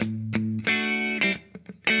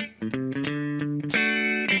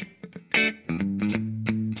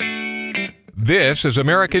This is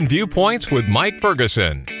American Viewpoints with Mike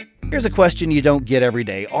Ferguson. Here's a question you don't get every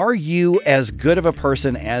day. Are you as good of a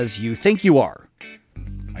person as you think you are?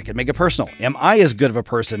 I can make it personal. Am I as good of a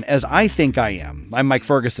person as I think I am? I'm Mike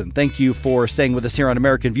Ferguson. Thank you for staying with us here on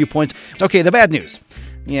American Viewpoints. Okay, the bad news.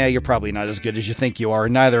 Yeah, you're probably not as good as you think you are,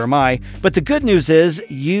 neither am I. But the good news is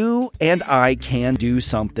you and I can do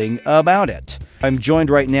something about it. I'm joined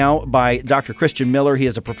right now by Dr. Christian Miller. He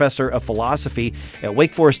is a professor of philosophy at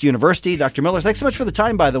Wake Forest University. Dr. Miller, thanks so much for the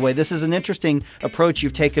time, by the way. This is an interesting approach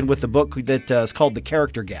you've taken with the book that is called The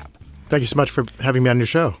Character Gap. Thank you so much for having me on your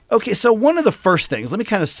show. Okay, so one of the first things, let me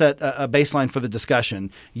kind of set a baseline for the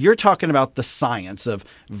discussion. You're talking about the science of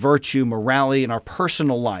virtue, morality, in our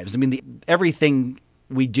personal lives. I mean, everything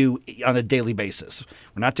we do on a daily basis.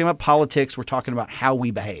 We're not talking about politics. We're talking about how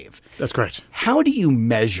we behave. That's correct. How do you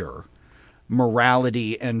measure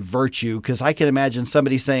morality and virtue? Because I can imagine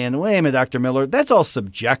somebody saying, wait a minute, Dr. Miller, that's all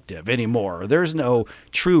subjective anymore. There's no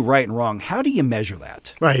true right and wrong. How do you measure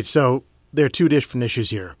that? Right. So there are two different issues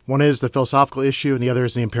here. One is the philosophical issue and the other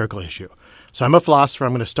is the empirical issue. So I'm a philosopher.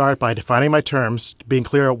 I'm going to start by defining my terms, being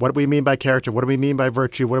clear what do we mean by character, what do we mean by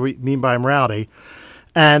virtue, what do we mean by morality.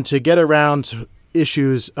 And to get around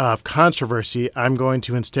issues of controversy, I'm going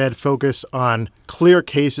to instead focus on clear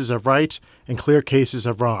cases of right and clear cases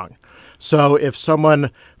of wrong. So if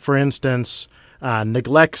someone, for instance,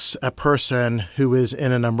 neglects a person who is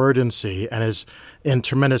in an emergency and is in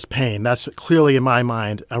tremendous pain, that's clearly, in my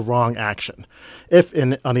mind, a wrong action. If,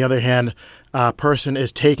 on the other hand, a person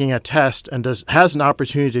is taking a test and has an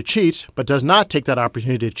opportunity to cheat, but does not take that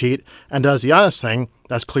opportunity to cheat and does the honest thing,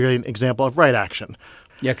 that's clearly an example of right action.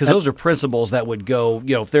 Yeah, because those are principles that would go,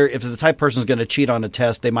 if the type of person is going to cheat on a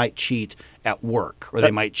test, they might cheat at work or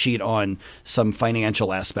they might cheat on some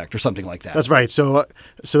financial aspect or something like that. That's right. So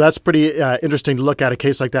that's pretty interesting to look at a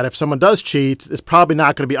case like that. If someone does cheat, it's probably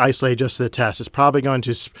not going to be isolated just to the test. It's probably going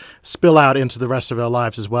to spill out into the rest of their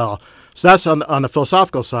lives as well. So that's on the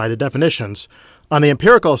philosophical side, the definitions. On the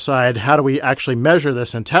empirical side, how do we actually measure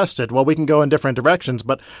this and test it? Well, we can go in different directions,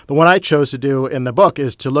 but the one I chose to do in the book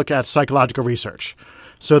is to look at psychological research.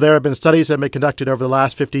 So there have been studies that have been conducted over the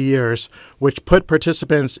last 50 years which put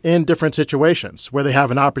participants in different situations where they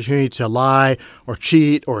have an opportunity to lie or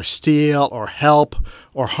cheat or steal or help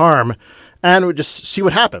or harm, and we just see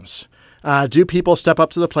what happens. Do people step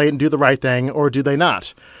up to the plate and do the right thing, or do they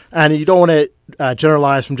not? And you don't want to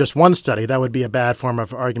generalize from just one study. That would be a bad form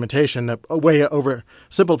of argumentation, a way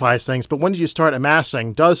oversimplifies things. But once you start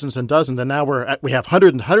amassing dozens and dozens, and now we have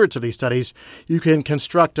hundreds and hundreds of these studies, you can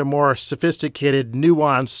construct a more sophisticated,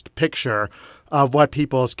 nuanced picture of what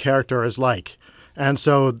people's character is like. And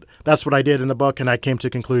so that's what I did in the book, and I came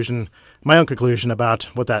to my own conclusion about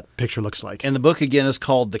what that picture looks like. And the book, again, is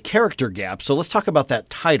called The Character Gap. So let's talk about that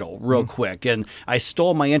title real quick. And I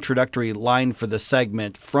stole my introductory line for the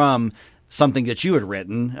segment from something that you had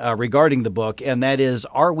written regarding the book, and that is,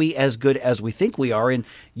 are we as good as we think we are? And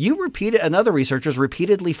you and other researchers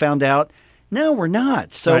repeatedly found out, no, we're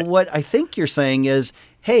not. So right. What I think you're saying is,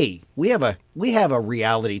 hey, we have a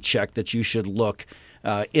reality check that you should look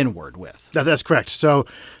inward with. That's correct. So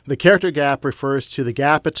the character gap refers to the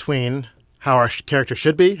gap between how our character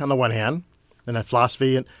should be on the one hand, and that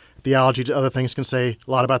philosophy and theology and other things can say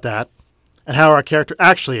a lot about that, and how our character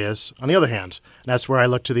actually is on the other hand. And that's where I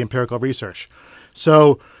look to the empirical research.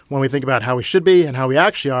 So when we think about how we should be and how we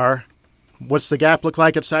actually are, what's the gap look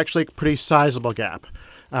like? It's actually a pretty sizable gap.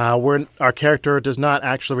 Where our character does not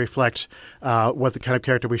actually reflect what the kind of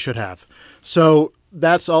character we should have. So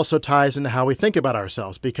that also ties into how we think about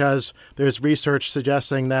ourselves, because there's research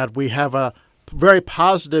suggesting that we have a very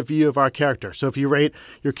positive view of our character. So if you rate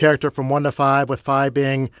your character from 1 to 5, with 5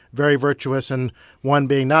 being very virtuous and 1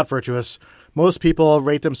 being not virtuous, most people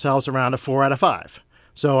rate themselves around a 4 out of 5.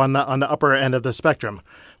 So on the upper end of the spectrum.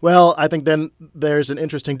 Well, I think then there's an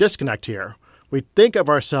interesting disconnect here. We think of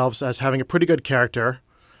ourselves as having a pretty good character,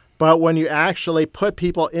 but when you actually put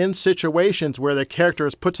people in situations where their character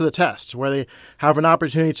is put to the test, where they have an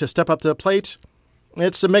opportunity to step up to the plate,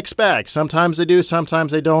 it's a mixed bag. Sometimes they do,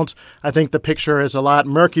 sometimes they don't. I think the picture is a lot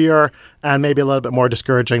murkier and maybe a little bit more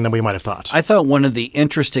discouraging than we might have thought. I thought one of the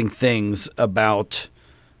interesting things about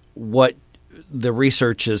what the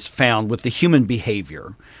research has found with the human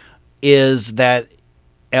behavior is that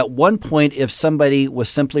at one point, if somebody was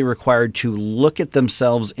simply required to look at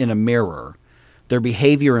themselves in a mirror, their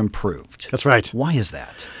behavior improved. That's right. Why is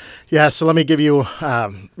that? Yeah, so let me give you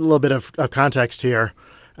a little bit of context here.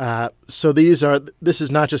 So this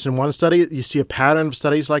is not just in one study. You see a pattern of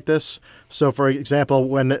studies like this. So, for example,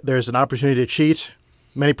 when there's an opportunity to cheat,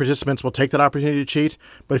 many participants will take that opportunity to cheat.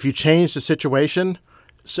 But if you change the situation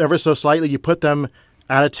ever so slightly, you put them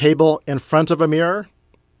at a table in front of a mirror,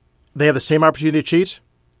 they have the same opportunity to cheat.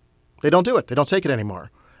 They don't do it. They don't take it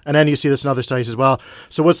anymore. And then you see this in other studies as well.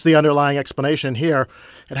 So what's the underlying explanation here?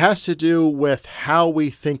 It has to do with how we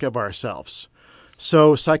think of ourselves.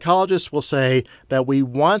 So psychologists will say that we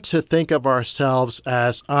want to think of ourselves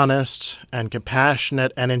as honest and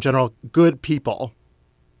compassionate and, in general, good people.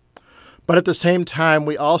 But at the same time,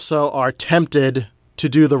 we also are tempted to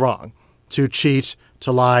do the wrong, to cheat,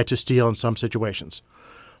 to lie, to steal in some situations.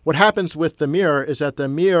 What happens with the mirror is that the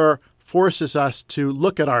mirror forces us to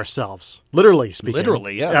look at ourselves, literally speaking.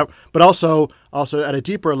 Literally, yeah. But also at a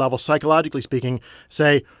deeper level, psychologically speaking,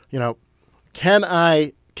 say, can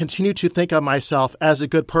I continue to think of myself as a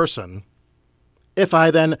good person if I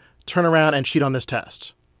then turn around and cheat on this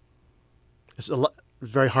test? It's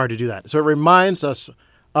very hard to do that. So it reminds us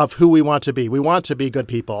of who we want to be. We want to be good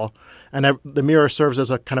people, and the mirror serves as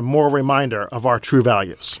a kind of moral reminder of our true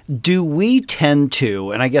values. Do we tend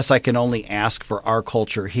to, and I guess I can only ask for our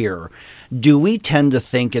culture here, do we tend to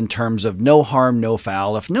think in terms of no harm, no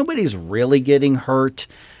foul? If nobody's really getting hurt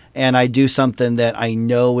and I do something that I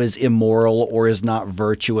know is immoral or is not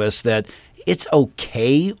virtuous, that it's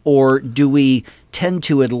okay? Or do we tend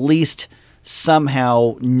to at least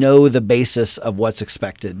somehow know the basis of what's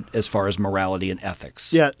expected as far as morality and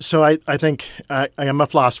ethics? Yeah, so I think I am a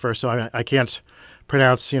philosopher, so I can't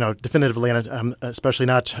pronounce definitively, and especially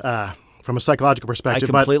not from a psychological perspective.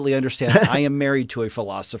 I completely understand. I am married to a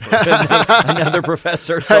philosopher, another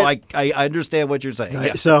professor, so I understand what you're saying.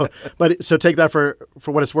 Yeah. So take that for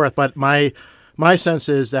what it's worth. But my sense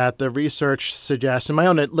is that the research suggests, and my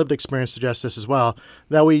own lived experience suggests this as well,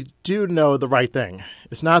 that we do know the right thing.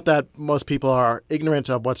 It's not that most people are ignorant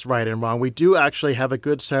of what's right and wrong. We do actually have a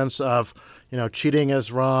good sense of, cheating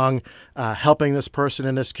is wrong, helping this person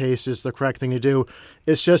in this case is the correct thing to do.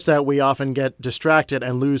 It's just that we often get distracted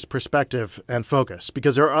and lose perspective and focus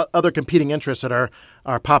because there are other competing interests that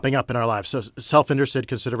are popping up in our lives. So self-interested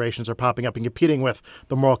considerations are popping up and competing with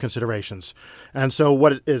the moral considerations. And so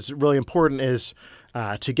what is really important is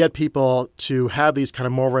to get people to have these kind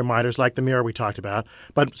of moral reminders like the mirror we talked about,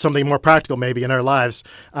 but something more practical maybe in their lives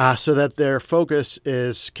so that their focus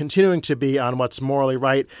is continuing to be on what's morally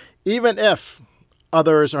right, even if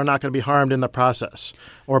others are not going to be harmed in the process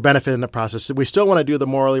or benefit in the process. We still want to do the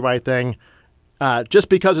morally right thing just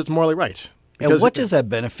because it's morally right. And what does that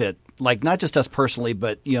benefit, like not just us personally,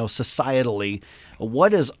 but societally?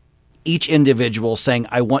 What is each individual saying,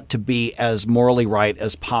 I want to be as morally right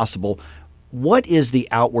as possible? What is the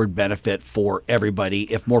outward benefit for everybody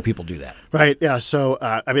if more people do that? Right. Yeah. So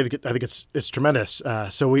I think it's tremendous.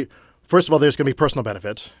 First of all, there's going to be personal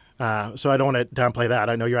benefit. So I don't want to downplay that.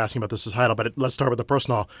 I know you're asking about the societal, but let's start with the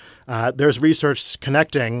personal. There's research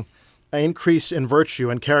connecting an increase in virtue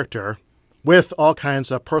and character with all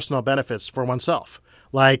kinds of personal benefits for oneself,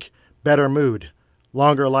 like better mood,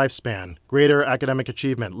 longer lifespan, greater academic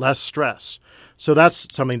achievement, less stress. So that's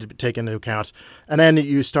something to take into account. And then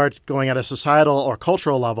you start going at a societal or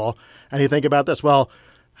cultural level, and you think about this. Well,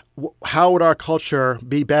 how would our culture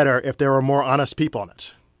be better if there were more honest people in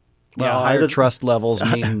it? Well, higher trust levels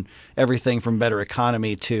mean everything from better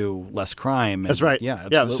economy to less crime. That's right. Yeah,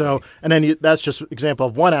 absolutely. Yeah, so, and then that's just an example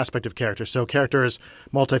of one aspect of character. So character is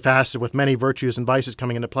multifaceted with many virtues and vices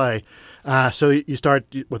coming into play. So you start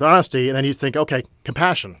with honesty, and then you think, okay,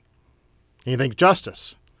 compassion. And you think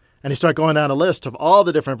justice. And you start going down a list of all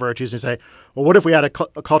the different virtues and say, well, what if we had a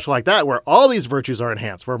culture like that where all these virtues are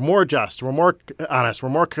enhanced? We're more just, we're more honest, we're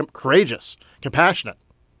more courageous, compassionate.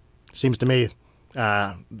 Seems to me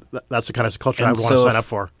that's the kind of culture I would want to sign up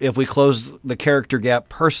for. If we close the character gap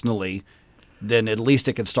personally, then at least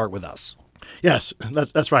it can start with us. Yes,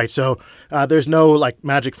 that's right. So there's no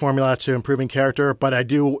magic formula to improving character, but I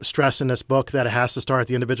do stress in this book that it has to start at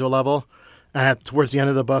the individual level. And towards the end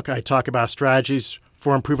of the book, I talk about strategies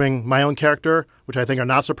for improving my own character, which I think are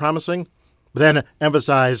not so promising, but then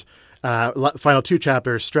emphasize final two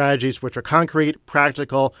chapters, strategies which are concrete,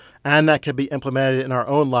 practical, and that can be implemented in our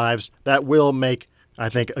own lives that will make, I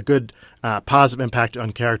think, a good positive impact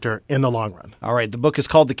on character in the long run. All right. The book is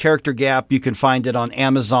called The Character Gap. You can find it on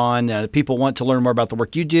Amazon. People want to learn more about the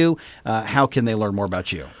work you do. How can they learn more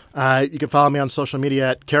about you? You can follow me on social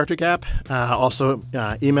media at Character Gap. Also,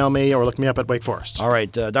 email me or look me up at Wake Forest. All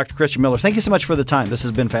right. Dr. Christian Miller, thank you so much for the time. This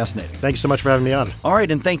has been fascinating. Thank you so much for having me on. All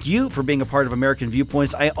right. And thank you for being a part of American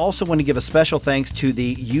Viewpoints. I also want to give a special thanks to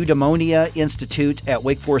the Eudaimonia Institute at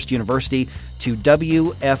Wake Forest University, to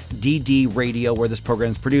WFDD Radio, where this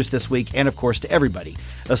program is produced this week, and, of course, to everybody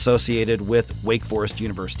associated with Wake Forest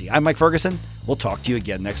University. I'm Mike Ferguson. We'll talk to you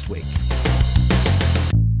again next week.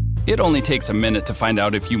 It only takes a minute to find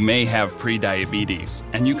out if you may have prediabetes,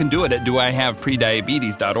 and you can do it at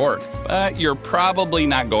doihaveprediabetes.org. But you're probably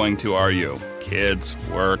not going to, are you? Kids,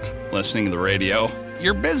 work, listening to the radio.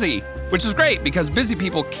 You're busy, which is great because busy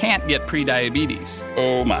people can't get prediabetes.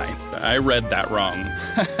 Oh my, I read that wrong.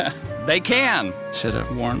 They can. Should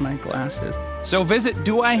have worn my glasses. So visit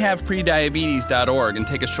doihaveprediabetes.org and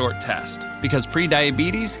take a short test, because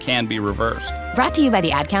prediabetes can be reversed. Brought to you by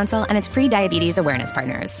the Ad Council and its pre-diabetes awareness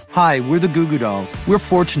partners. Hi, we're the Goo Goo Dolls. We're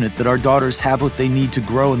fortunate that our daughters have what they need to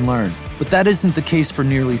grow and learn. But that isn't the case for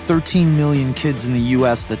nearly 13 million kids in the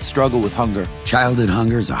U.S. that struggle with hunger. Childhood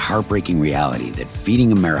hunger is a heartbreaking reality that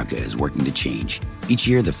Feeding America is working to change. Each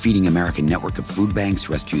year, the Feeding America network of food banks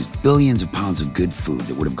rescues billions of pounds of good food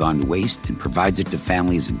that would have gone to waste and provides it to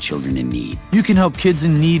families and children in need. You can help kids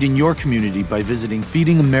in need in your community by visiting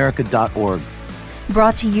feedingamerica.org.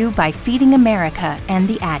 Brought to you by Feeding America and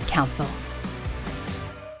the Ad Council.